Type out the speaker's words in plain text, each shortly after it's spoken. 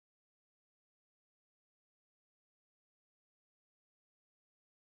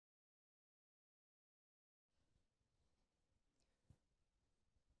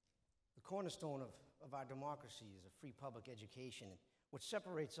cornerstone of our democracy is a free public education. What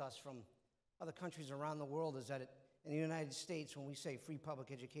separates us from other countries around the world is that in the United States, when we say free public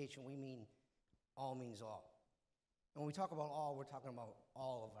education, we mean all means all. And when we talk about all, we're talking about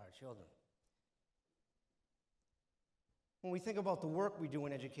all of our children. When we think about the work we do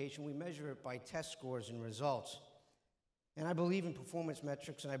in education, we measure it by test scores and results. And I believe in performance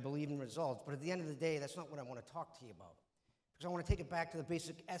metrics and I believe in results, but at the end of the day, that's not what I want to talk to you about. Because I want to take it back to the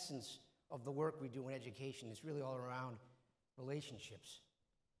basic essence of the work we do in education. It's really all around relationships.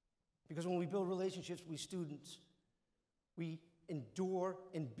 Because when we build relationships with students, we endure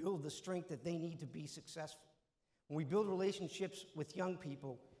and build the strength that they need to be successful. When we build relationships with young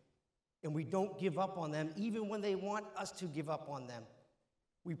people and we don't give up on them, even when they want us to give up on them,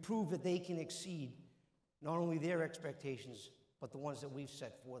 we prove that they can exceed not only their expectations, but the ones that we've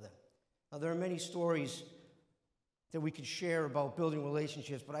set for them. Now, there are many stories that we could share about building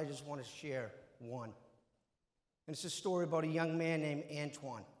relationships, but I just want to share one. And it's a story about a young man named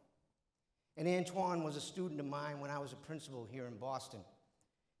Antoine. And Antoine was a student of mine when I was a principal here in Boston.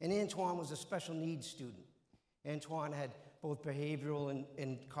 And Antoine was a special needs student. Antoine had both behavioral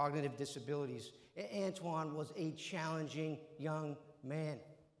and cognitive disabilities. Antoine was a challenging young man.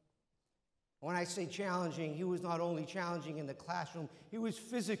 When I say challenging, he was not only challenging in the classroom, he was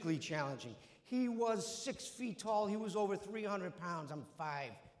physically challenging. He was 6 feet tall. He was over 300 pounds. I'm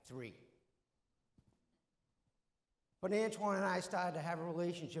 5'3". But Antoine and I started to have a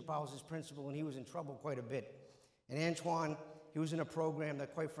relationship. I was his principal, and he was in trouble quite a bit. And Antoine, he was in a program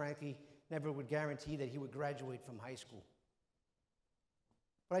that, quite frankly, never would guarantee that he would graduate from high school.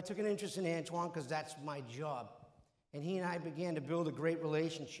 But I took an interest in Antoine because that's my job. And he and I began to build a great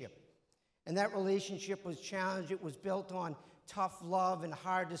relationship. And that relationship was challenged. It was built on tough love and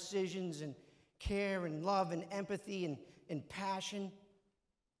hard decisions and care and love and empathy and passion.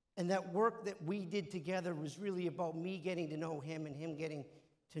 And that work that we did together was really about me getting to know him and him getting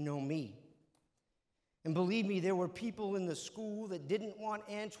to know me. And believe me, there were people in the school that didn't want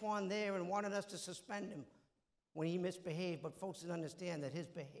Antoine there and wanted us to suspend him when he misbehaved. But folks didn't understand that his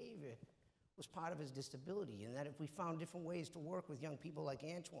behavior was part of his disability, and that if we found different ways to work with young people like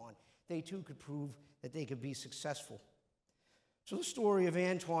Antoine, they too could prove that they could be successful. So the story of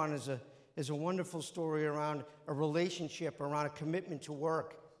Antoine is a wonderful story around a relationship, around a commitment to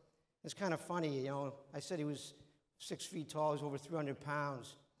work. It's kind of funny, you know, I said he was 6 feet tall, he was over 300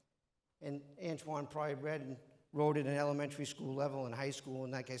 pounds, and Antoine probably read and wrote at an elementary school level and high school,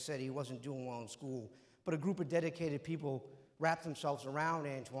 and like I said, he wasn't doing well in school. But a group of dedicated people wrapped themselves around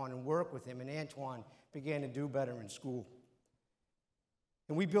Antoine and worked with him, and Antoine began to do better in school.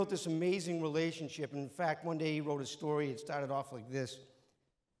 And we built this amazing relationship. And in fact, one day he wrote a story. It started off like this.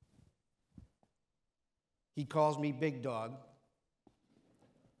 He calls me Big Dog,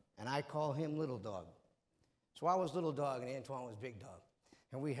 and I call him Little Dog. So I was Little Dog, and Antoine was Big Dog.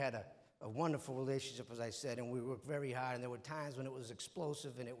 And we had a wonderful relationship, as I said, and we worked very hard. And there were times when it was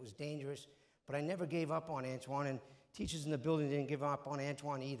explosive and it was dangerous, but I never gave up on Antoine, and teachers in the building didn't give up on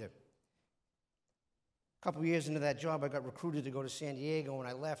Antoine either. A couple of years into that job, I got recruited to go to San Diego, and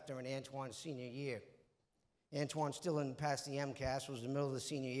I left during Antoine's senior year. Antoine still hadn't passed the MCAS. It was the middle of the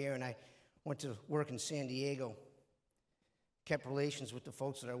senior year, and I went to work in San Diego. Kept relations with the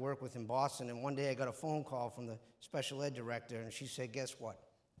folks that I work with in Boston, and one day I got a phone call from the special ed director, and she said, guess what?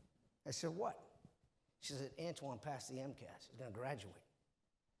 I said, what? She said, Antoine passed the MCAS. He's going to graduate.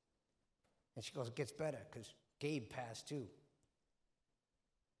 And she goes, it gets better, because Gabe passed too.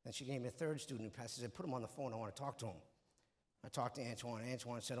 And she gave me a third student who passed. She said, put him on the phone, I want to talk to him. I talked to Antoine.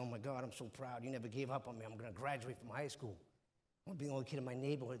 Antoine said, oh my God, I'm so proud. You never gave up on me. I'm going to graduate from high school. I'm going to be the only kid in my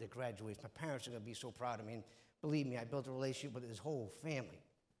neighborhood that graduates. My parents are going to be so proud of me. And believe me, I built a relationship with his whole family.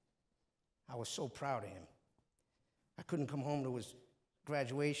 I was so proud of him. I couldn't come home to his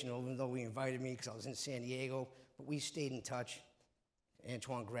graduation, even though he invited me because I was in San Diego, but we stayed in touch.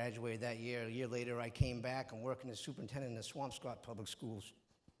 Antoine graduated that year. A year later, I came back and worked as superintendent in the Swampscott Public Schools.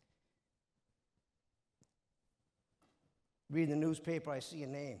 Reading the newspaper, I see a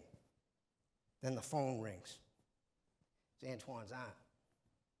name. Then the phone rings. It's Antoine's aunt.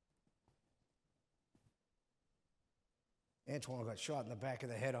 Antoine got shot in the back of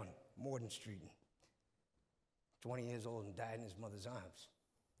the head on Morden Street. 20 years old and died in his mother's arms.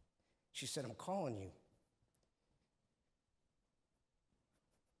 She said, I'm calling you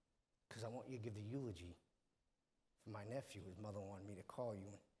because I want you to give the eulogy for my nephew. His mother wanted me to call you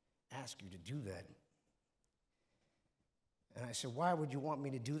and ask you to do that. And I said, why would you want me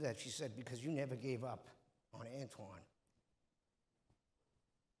to do that? She said, because you never gave up on Antoine.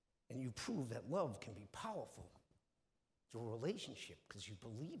 And you proved that love can be powerful through a relationship because you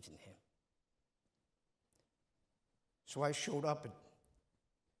believed in him. So I showed up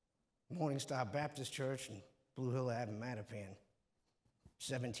at Morning Star Baptist Church in Blue Hill Ave in Mattapan,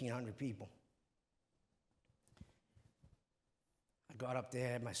 1,700 people. I got up there,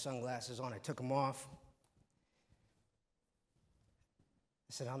 had my sunglasses on, I took them off.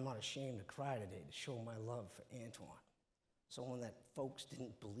 I said, I'm not ashamed to cry today to show my love for Antoine, someone that folks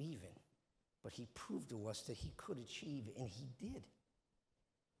didn't believe in, but he proved to us that he could achieve, and he did.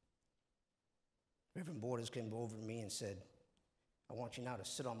 Reverend Borders came over to me and said, I want you now to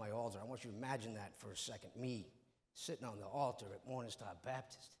sit on my altar. I want you to imagine that for a second, me sitting on the altar at Morning Star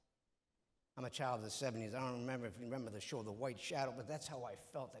Baptist. I'm a child of the 70s. I don't remember if you remember the show The White Shadow, but that's how I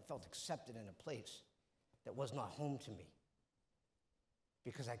felt. I felt accepted in a place that was not home to me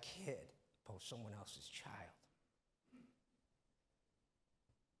because I cared about someone else's child.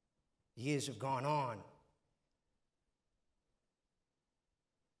 Years have gone on,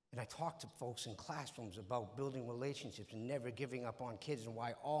 and I talk to folks in classrooms about building relationships and never giving up on kids and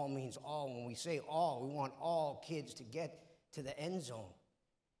why all means all. When we say all, we want all kids to get to the end zone.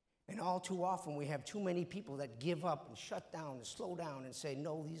 And all too often, we have too many people that give up and shut down and slow down and say,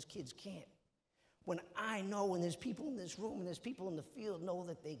 no, these kids can't. When I know, and there's people in this room and there's people in the field know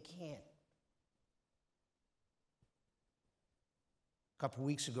that they can. A couple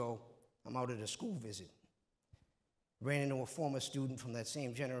weeks ago, I'm out at a school visit. Ran into a former student from that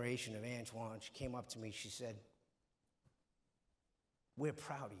same generation of Antoine. She came up to me, she said, we're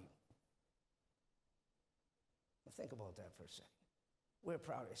proud of you. Now think about that for a second. We're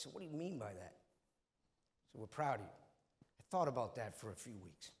proud of you. I said, what do you mean by that? I said, we're proud of you. I thought about that for a few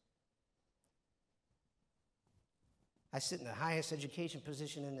weeks. I sit in the highest education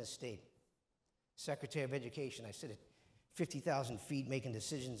position in this state, Secretary of Education. I sit at 50,000 feet making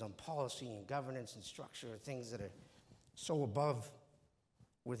decisions on policy and governance and structure, things that are so above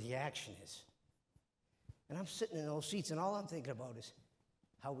where the action is. And I'm sitting in those seats, and all I'm thinking about is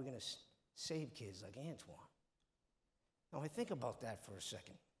how we're going to save kids like Antoine. Now, I think about that for a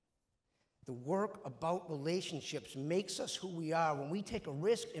second. The work about relationships makes us who we are. When we take a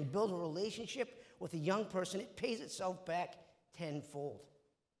risk and build a relationship with a young person, it pays itself back tenfold.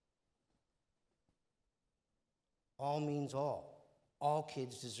 All means all. All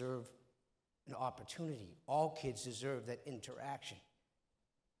kids deserve an opportunity. All kids deserve that interaction.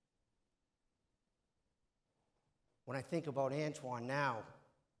 When I think about Antoine now,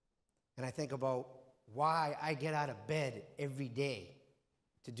 and I think about why I get out of bed every day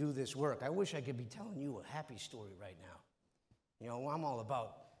to do this work, I wish I could be telling you a happy story right now. You know, I'm all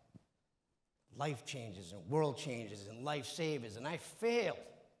about life changes and world changes and life savers, and I failed.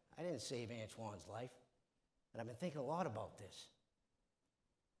 I didn't save Antoine's life, but I've been thinking a lot about this.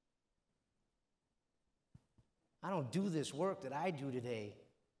 I don't do this work that I do today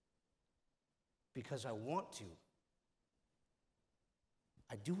because I want to.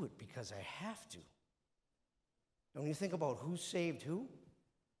 I do it because I have to. And when you think about who saved who,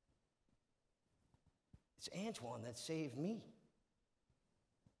 it's Antoine that saved me.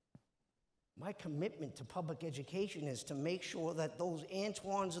 My commitment to public education is to make sure that those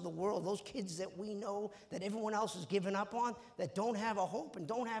Antoines of the world, those kids that we know that everyone else has given up on, that don't have a hope and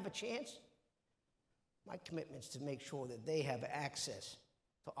don't have a chance, my commitment is to make sure that they have access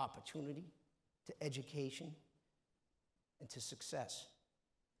to opportunity, to education, and to success.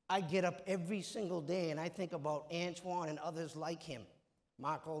 I get up every single day and I think about Antoine and others like him,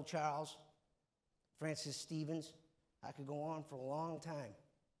 Mark Old Charles, Francis Stevens. I could go on for a long time.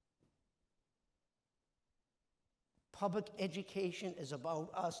 Public education is about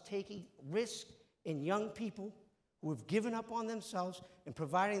us taking risks in young people who have given up on themselves and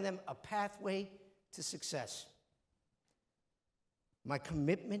providing them a pathway to success. My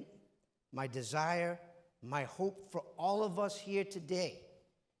commitment, my desire, my hope for all of us here today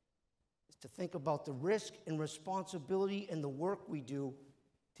is to think about the risk and responsibility in the work we do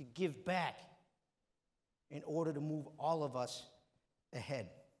to give back in order to move all of us ahead.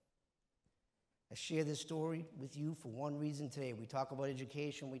 I share this story with you for one reason today. We talk about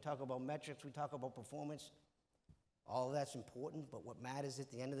education, we talk about metrics, we talk about performance. All of that's important, but what matters at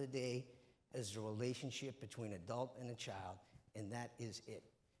the end of the day is the relationship between adult and a child, and that is it.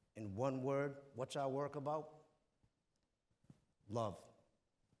 In one word, what's our work about? Love.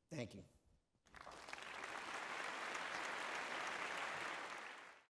 Thank you.